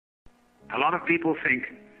A lot of people think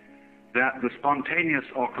that the spontaneous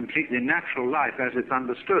or completely natural life as it's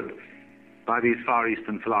understood by these Far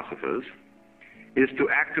Eastern philosophers is to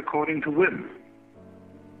act according to whim.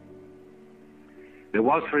 There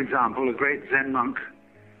was, for example, a great Zen monk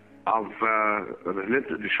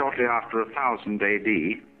lived shortly after 1000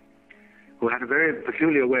 AD, who had a very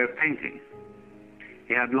peculiar way of painting.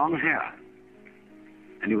 He had long hair,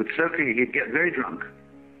 and he'd get very drunk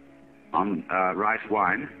on rice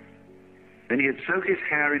wine. Then he'd soak his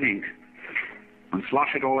hair in ink and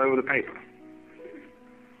slosh it all over the paper.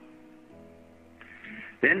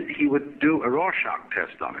 Then he would do a Rorschach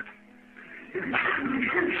test on it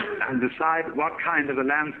and decide what kind of a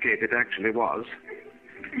landscape it actually was,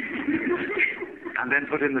 and then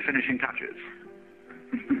put in the finishing touches.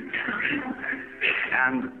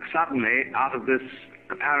 And suddenly, out of this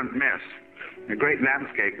apparent mess, a great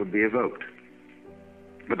landscape would be evoked.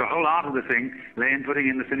 But the whole art of the thing lay in putting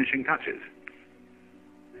in the finishing touches.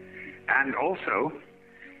 And also,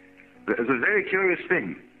 there's a very curious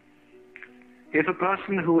thing. If a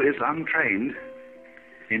person who is untrained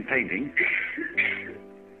in painting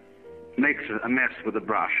makes a mess with a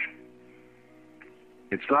brush,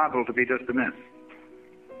 it's liable to be just a mess.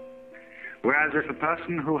 Whereas if a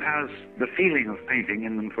person who has the feeling of painting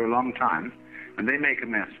in them for a long time, and they make a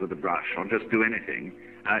mess with a brush or just do anything,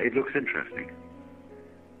 it looks interesting.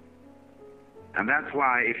 And that's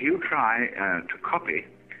why if you try to copy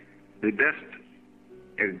the best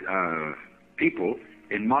people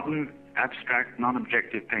in modern abstract,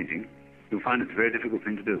 non-objective painting, you'll find it's a very difficult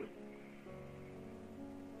thing to do.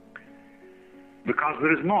 Because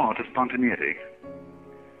there is more to spontaneity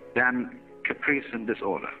than caprice and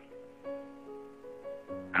disorder.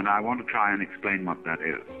 And I want to try and explain what that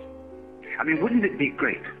is. I mean, wouldn't it be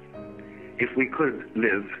great if we could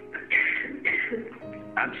live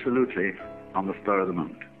absolutely on the spur of the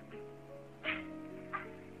moment?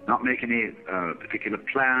 Not make any particular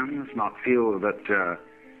plans, not feel that,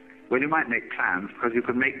 well, you might make plans because you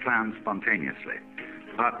could make plans spontaneously,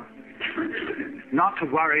 but not to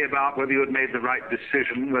worry about whether you had made the right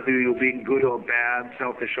decision, whether you were being good or bad,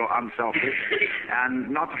 selfish or unselfish, and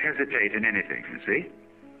not to hesitate in anything, you see.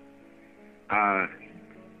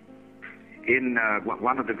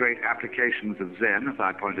 One of the great applications of Zen, as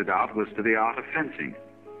I pointed out, was to the art of fencing.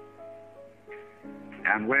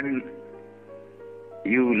 And when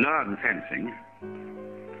you learn fencing,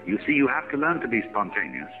 you see you have to learn to be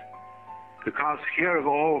spontaneous, because here of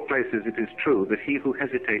all places it is true that he who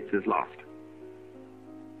hesitates is lost.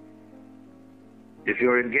 If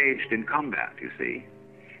you're engaged in combat, you see,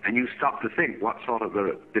 and you stop to think what sort of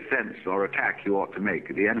a defense or attack you ought to make,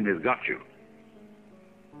 the enemy's got you.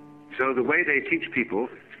 So the way they teach people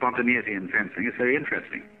spontaneity in fencing is very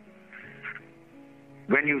interesting.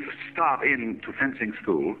 When you start into fencing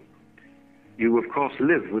school, you of course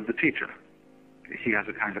live with the teacher. He has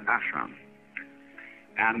a kind of ashram.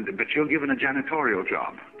 But you're given a janitorial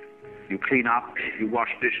job. You clean up, you wash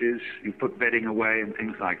dishes, you put bedding away and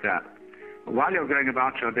things like that. But while you're going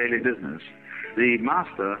about your daily business, the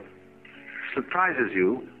master surprises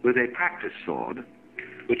you with a practice sword,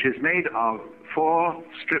 which is made of 4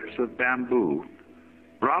 strips of bamboo,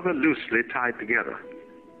 rather loosely tied together.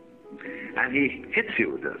 And he hits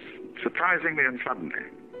you with this, surprisingly and suddenly,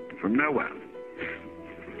 from nowhere.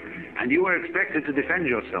 And you are expected to defend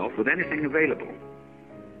yourself with anything available.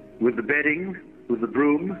 With the bedding, with the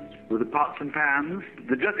broom, with the pots and pans,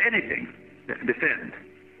 just anything, defend.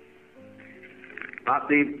 But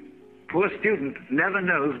the poor student never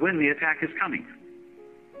knows when the attack is coming,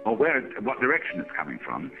 or what direction it's coming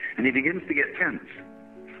from, and he begins to get tense.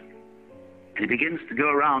 He begins to go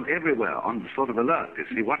around everywhere on sort of alert, you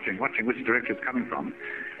see, watching which direction it's coming from.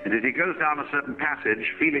 And as he goes down a certain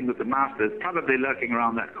passage, feeling that the master is probably lurking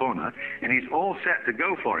around that corner, and he's all set to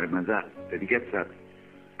go for him, and that he gets that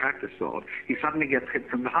practice sword, he suddenly gets hit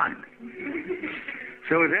from behind.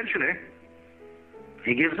 So eventually,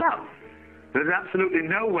 he gives up. There's absolutely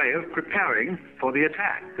no way of preparing for the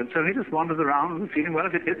attack. And so he just wanders around feeling, well,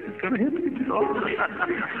 if it hits, it's going to hit me.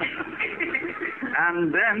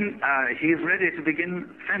 And then he's ready to begin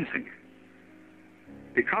fencing.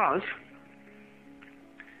 Because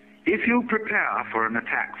if you prepare for an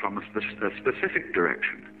attack from a specific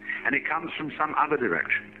direction, and it comes from some other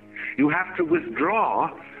direction, you have to withdraw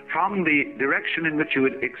from the direction in which you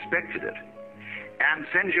had expected it, and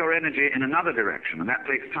send your energy in another direction, and that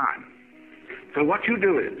takes time. So what you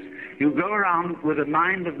do is, you go around with a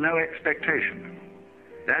mind of no expectation.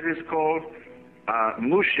 That is called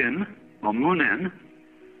mushin, or munen.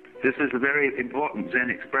 This is a very important Zen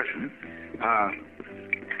expression.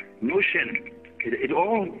 Mushin, it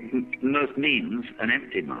almost means an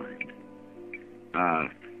empty mind.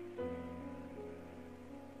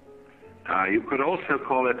 You could also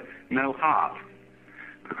call it no heart,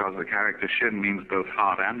 because the character Shin means both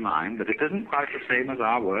heart and mind, but it isn't quite the same as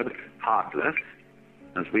our word heartless,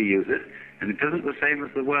 as we use it, and it isn't the same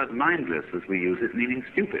as the word mindless as we use it, meaning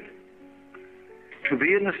stupid. To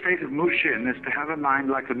be in the state of Mushin is to have a mind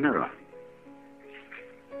like a mirror.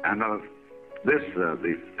 And of this,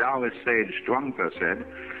 the Taoist sage Zhuangzi said,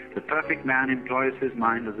 the perfect man employs his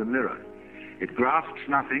mind as a mirror. It grasps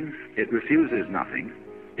nothing, it refuses nothing,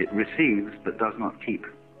 it receives but does not keep.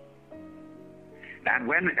 And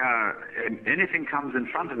when anything comes in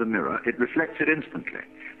front of the mirror, it reflects it instantly.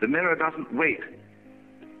 The mirror doesn't wait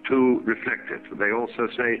to reflect it. They also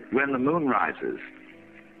say, when the moon rises,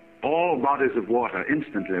 all bodies of water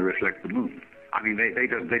instantly reflect the moon. I mean,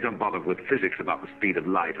 they don't bother with physics about the speed of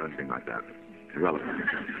light or anything like that. It's irrelevant.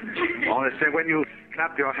 Or they say, when you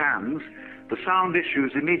clap your hands, the sound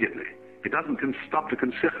issues immediately. It doesn't stop to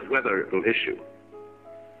consider whether it will issue.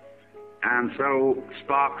 And so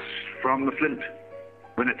sparks from the flint,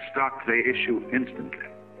 when it's struck, they issue instantly.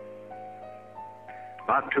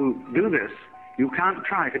 But to do this, you can't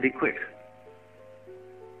try to be quick.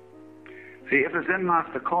 See, if a Zen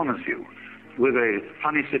master corners you with a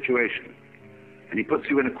funny situation, and he puts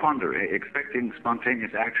you in a quandary, expecting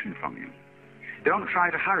spontaneous action from you, don't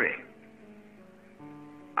try to hurry.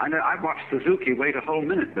 I know I've watched Suzuki wait a whole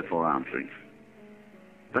minute before answering,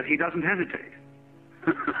 but he doesn't hesitate.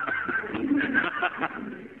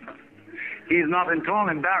 He's not at all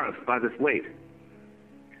embarrassed by this wait.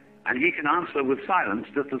 And he can answer with silence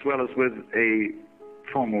just as well as with a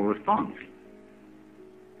formal response.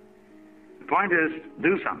 The point is,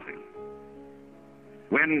 do something.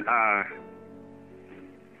 When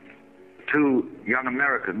two young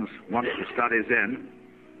Americans wanted to study Zen,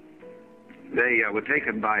 they were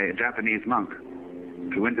taken by a Japanese monk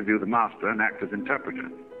to interview the master and act as interpreter.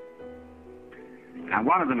 And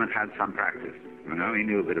one of them had some practice, you know, he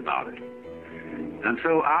knew a bit about it. And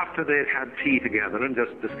so after they'd had tea together and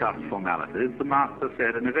just discussed formalities, the master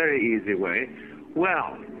said in a very easy way,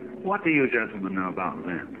 well, what do you gentlemen know about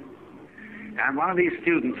Zen? And one of these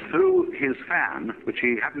students threw his fan, which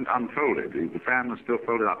he hadn't unfolded, the fan was still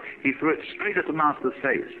folded up, he threw it straight at the master's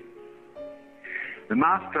face. The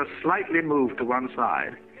master slightly moved to one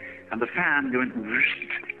side, and the fan went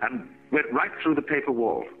and went right through the paper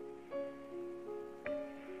wall.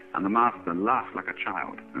 And the master laughed like a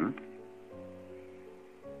child. Huh?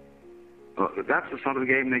 Well, that's the sort of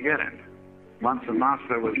game they get in. Once the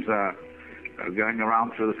master was going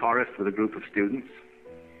around through the forest with a group of students,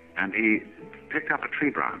 and he picked up a tree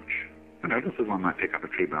branch. You know, just as one might pick up a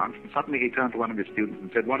tree branch, and suddenly he turned to one of his students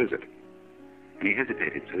and said, what is it? And he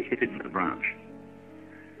hesitated, so he hit it with the branch.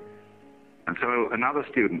 And so another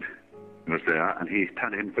student was there, and he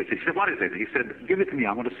turned to him quickly. He said, what is it? He said, give it to me,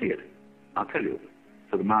 I want to see it. I'll tell you.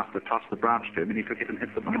 So the master tossed the branch to him, and he took it and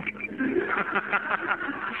hit the branch.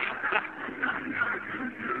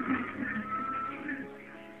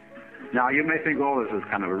 Now, you may think all this is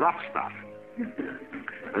kind of rough stuff.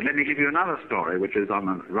 But let me give you another story, which is on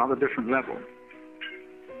a rather different level.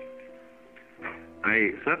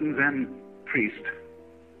 A certain Zen priest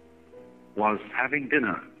was having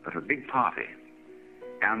dinner at a big party,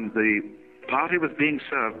 and the party was being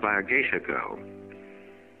served by a geisha girl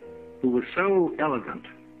who was so elegant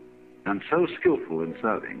and so skillful in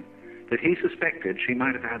serving that he suspected she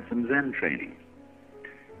might have had some Zen training.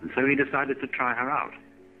 And so he decided to try her out.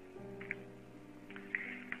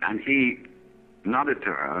 And he nodded to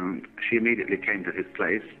her, and she immediately came to his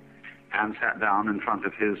place and sat down in front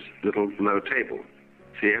of his little low table.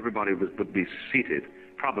 See, everybody would be seated,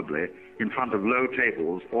 probably, in front of low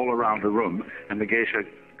tables all around the room, and the geisha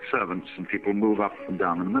servants and people move up and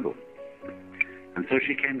down in the middle. And so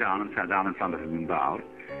she came down and sat down in front of him and bowed,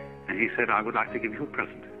 and he said, I would like to give you a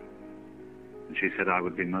present. And she said, I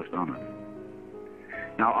would be most honored.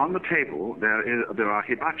 Now, on the table, there are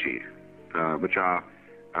hibachi, which are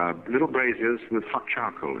little braziers with hot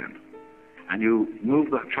charcoal in. And you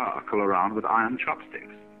move the charcoal around with iron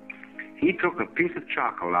chopsticks. He took a piece of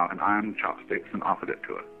charcoal out in iron chopsticks and offered it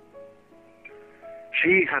to her.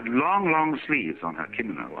 She had long, long sleeves on her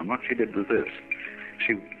kimono, and what she did was this.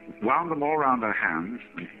 She wound them all around her hands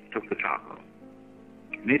and took the charcoal.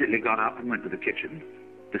 Immediately got up and went to the kitchen,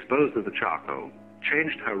 disposed of the charcoal,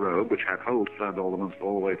 changed her robe, which had holes turned almost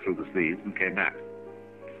all the way through the sleeves, and came back.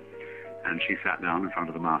 And she sat down in front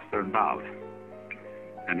of the master and bowed.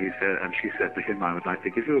 And she said to him, I would like to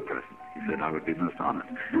give you a present. He said, I would be most honored.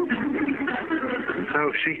 And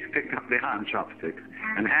so she picked up the iron chopsticks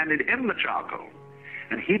and handed him the charcoal.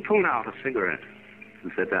 And he pulled out a cigarette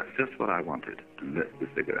and said, "That's just what I wanted," and lit the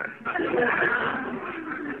cigarette.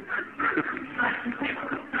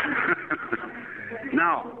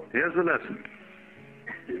 Now, here's the lesson.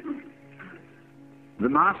 The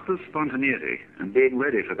master's spontaneity and being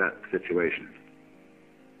ready for that situation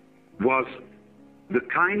was the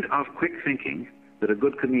kind of quick thinking that a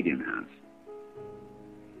good comedian has,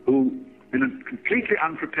 who, in a completely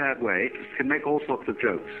unprepared way, can make all sorts of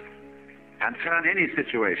jokes and turn any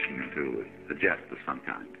situation into a jest of some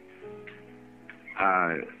kind.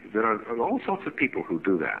 There are all sorts of people who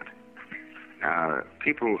do that.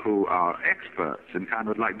 People who are experts in kind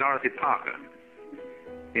of like Dorothy Parker,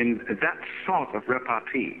 in that sort of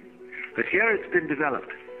repartee. But here it's been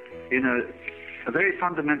developed in a very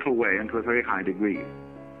fundamental way and to a very high degree.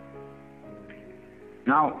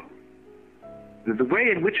 Now, the way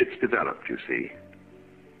in which it's developed, you see,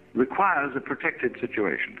 requires a protected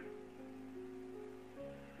situation.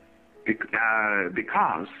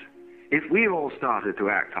 Because if we all started to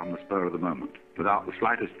act on the spur of the moment, without the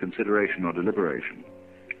slightest consideration or deliberation,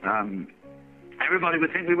 everybody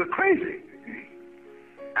would think we were crazy.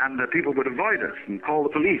 And people would avoid us and call the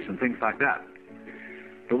police and things like that.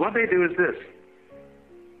 But what they do is this.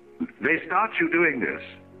 They start you doing this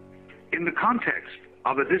in the context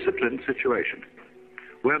of a disciplined situation,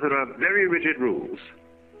 where there are very rigid rules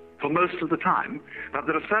for most of the time, but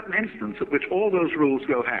there are certain instances at which all those rules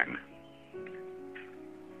go hang.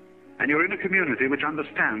 And you're in a community which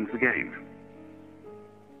understands the game.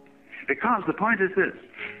 Because the point is this: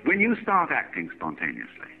 when you start acting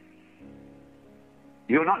spontaneously,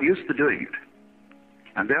 you're not used to doing it,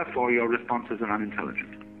 and therefore your responses are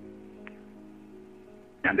unintelligent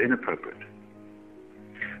and inappropriate.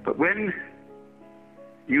 But when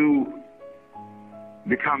you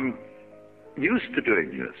become used to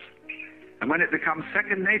doing this, and when it becomes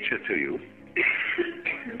second nature to you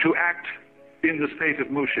to act in the state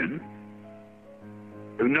of motion,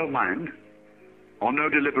 with no mind or no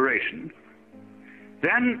deliberation,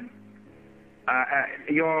 then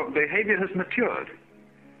your behavior has matured,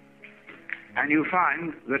 and you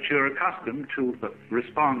find that you're accustomed to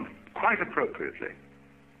respond quite appropriately,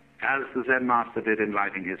 as the Zen master did in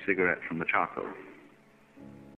lighting his cigarette from the charcoal.